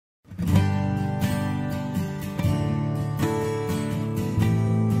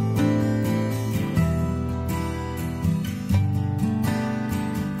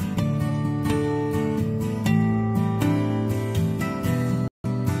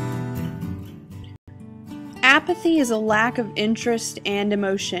Apathy is a lack of interest and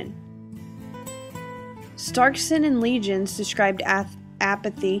emotion. Starkson and Legions described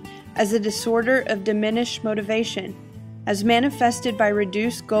apathy as a disorder of diminished motivation, as manifested by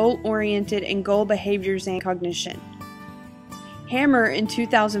reduced goal-oriented and goal behaviors and cognition. Hammer in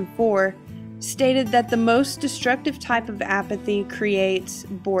 2004 stated that the most destructive type of apathy creates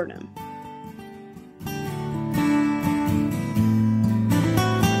boredom.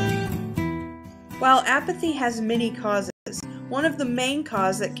 While apathy has many causes, one of the main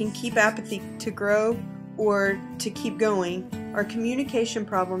causes that can keep apathy to grow or to keep going are communication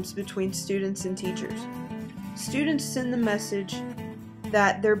problems between students and teachers. Students send the message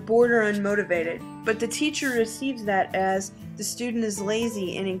that they're bored or unmotivated, but the teacher receives that as the student is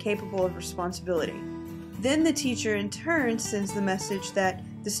lazy and incapable of responsibility. Then the teacher in turn sends the message that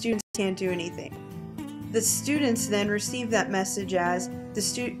the students can't do anything. The students then receive that message as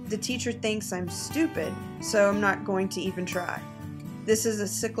the teacher thinks I'm stupid, so I'm not going to even try. This is a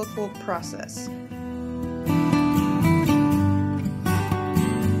cyclical process.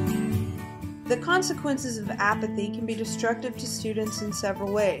 The consequences of apathy can be destructive to students in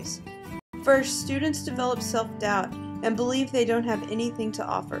several ways. First, students develop self-doubt and believe they don't have anything to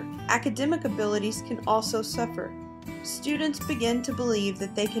offer. Academic abilities can also suffer. Students begin to believe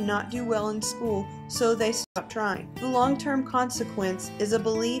that they cannot do well in school, so they stop trying. The long-term consequence is a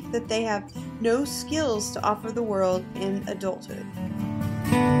belief that they have no skills to offer the world in adulthood.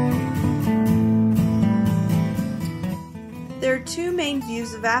 There are two main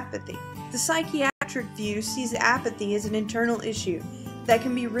views of apathy. The psychiatric view sees apathy as an internal issue that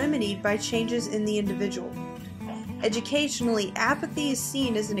can be remedied by changes in the individual. Educationally, apathy is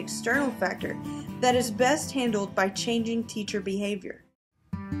seen as an external factor that is best handled by changing teacher behavior.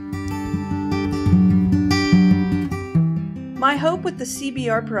 My hope with the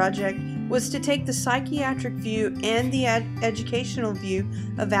CBR project was to take the psychiatric view and the educational view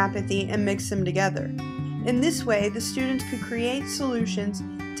of apathy and mix them together. In this way, the students could create solutions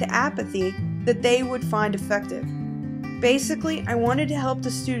to apathy that they would find effective. Basically, I wanted to help the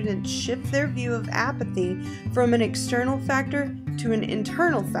students shift their view of apathy from an external factor to an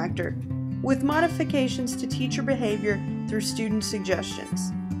internal factor, with modifications to teacher behavior through student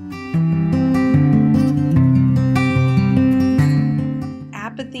suggestions.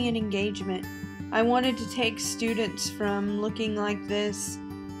 Apathy and engagement. I wanted to take students from looking like this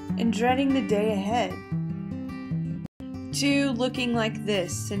and dreading the day ahead to looking like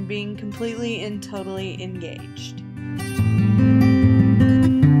this and being completely and totally engaged.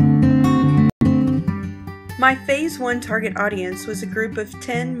 My Phase 1 target audience was a group of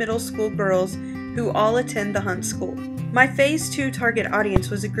 10 middle school girls who all attend the Hunt School. My Phase 2 target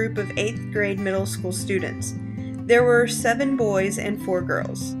audience was a group of 8th grade middle school students. There were 7 boys and 4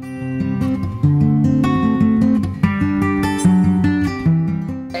 girls.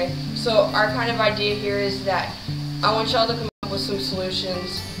 Okay, so our kind of idea here is that I want y'all to come up with some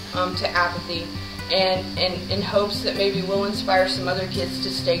solutions to apathy and in hopes that maybe we'll inspire some other kids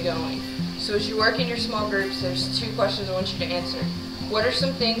to stay going. So as you work in your small groups, there's 2 questions I want you to answer. What are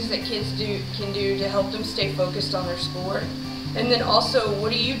some things that kids can do to help them stay focused on their schoolwork? And then also,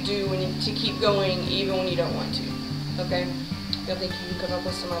 what do you do to keep going even when you don't want to? Okay? Y'all think you can come up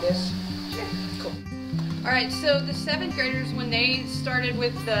with some ideas? Sure. Cool. Alright, so the 7th graders, when they started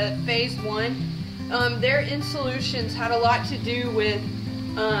with the Phase 1, their in solutions had a lot to do with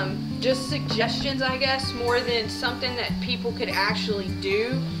just suggestions, I guess, more than something that people could actually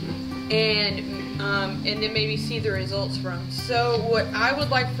do and then maybe see the results from. So what I would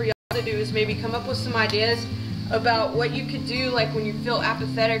like for y'all to do is maybe come up with some ideas about what you could do, like when you feel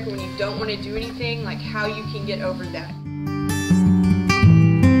apathetic or when you don't want to do anything, like how you can get over that.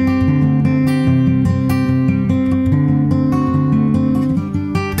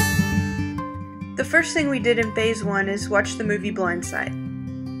 The first thing we did in Phase 1 is watch the movie Blindside.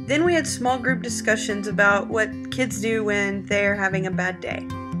 Then we had small group discussions about what kids do when they're having a bad day.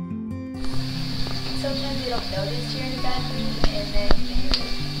 Sometimes you don't notice you're in a bad mood, and then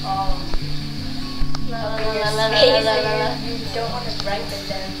you're all you don't want to gripe at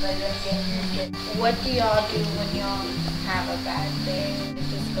them, but then What do y'all do when y'all have a bad day? I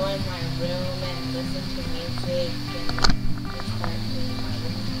just go in my room and listen to music and just start cleaning my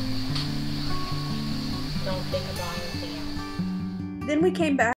room. Don't think about anything else. Then we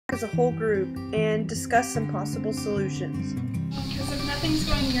came back as a whole group and discussed some possible solutions. Because if nothing's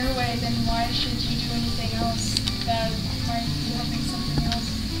going your way, then why should you do anything else that might be helping something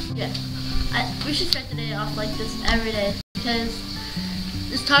else? Yeah, we should start the day off like this every day, because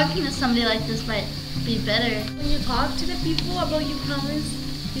just talking to somebody like this might be better. When you talk to the people about your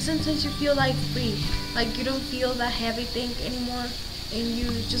problems, sometimes you feel like free, like you don't feel that heavy thing anymore, and you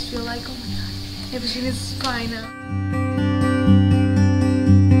just feel like, oh my god, everything is fine now.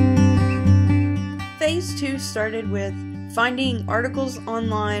 Phase 2 started with finding articles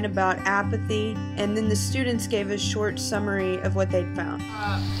online about apathy, and then the students gave a short summary of what they'd found.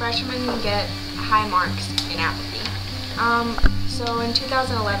 Freshmen get high marks in apathy. So in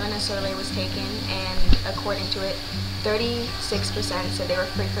 2011 a survey was taken, and according to it, 36% said they were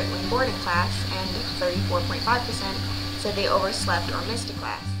frequently bored in class, and 34.5% said they overslept or missed a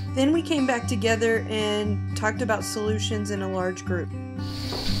class. Then we came back together and talked about solutions in a large group.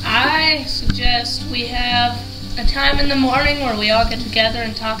 I suggest we have a time in the morning where we all get together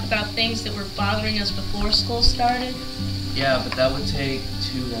and talk about things that were bothering us before school started. Yeah, but that would take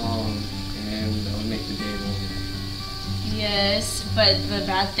too long, and that would make the day longer. Yes, but the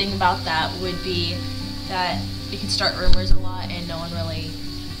bad thing about that would be that it could start rumors a lot, and no one really,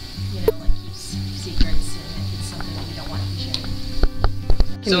 keeps secrets, and if it's something that we don't want to be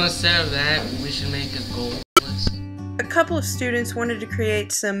sharing. So instead of that, we should make a goal list. A couple of students wanted to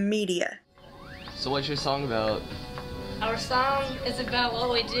create some media. So what's your song about? Our song is about what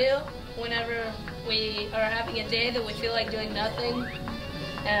we do whenever we are having a day that we feel like doing nothing,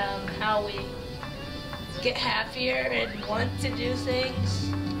 how we get happier and want to do things.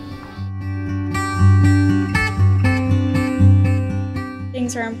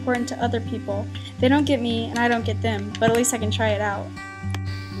 Things are important to other people. They don't get me and I don't get them, but at least I can try it out.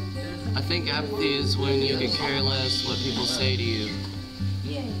 I think apathy is when you could care less what people say to you.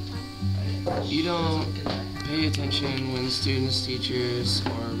 You don't pay attention when students, teachers,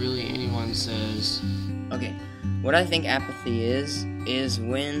 or really anyone says. Okay, what I think apathy is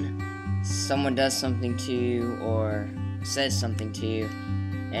when someone does something to you or says something to you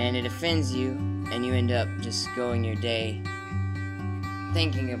and it offends you and you end up just going your day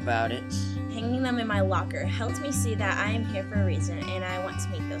thinking about it. Hanging them in my locker helps me see that I am here for a reason and I want to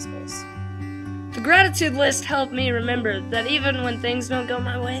meet those goals. The gratitude list helped me remember that even when things don't go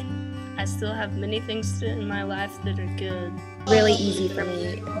my way, I still have many things in my life that are good. Really easy for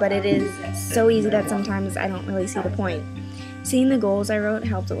me, but it is so easy that sometimes I don't really see the point. Seeing the goals I wrote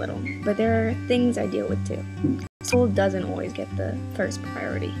helped a little, but there are things I deal with too. School doesn't always get the first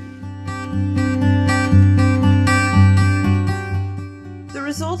priority. The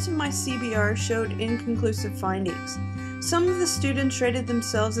results of my CBR showed inconclusive findings. Some of the students rated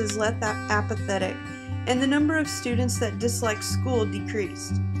themselves as less apathetic, and the number of students that disliked school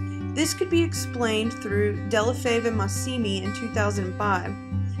decreased. This could be explained through Delafave and Massimi in 2005.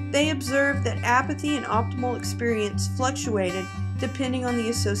 They observed that apathy and optimal experience fluctuated depending on the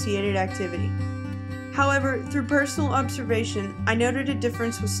associated activity. However, through personal observation, I noted a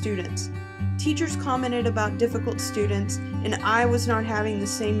difference with students. Teachers commented about difficult students, and I was not having the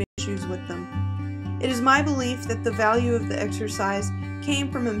same issues with them. It is my belief that the value of the exercise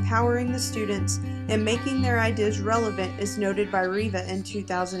came from empowering the students and making their ideas relevant, as noted by Riva in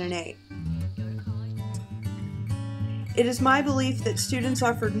 2008. It is my belief that students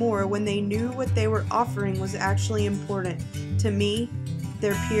offered more when they knew what they were offering was actually important to me,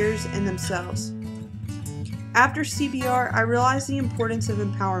 their peers, and themselves. After CBR, I realized the importance of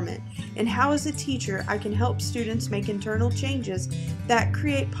empowerment and how as a teacher I can help students make internal changes that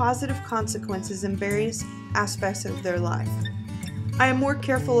create positive consequences in various aspects of their life. I am more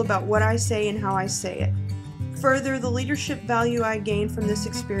careful about what I say and how I say it. Further, the leadership value I gained from this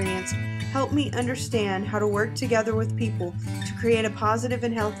experience helped me understand how to work together with people to create a positive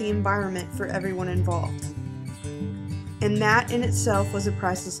and healthy environment for everyone involved. And that in itself was a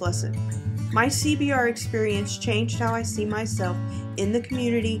priceless lesson. My CBR experience changed how I see myself in the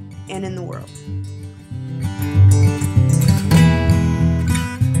community and in the world.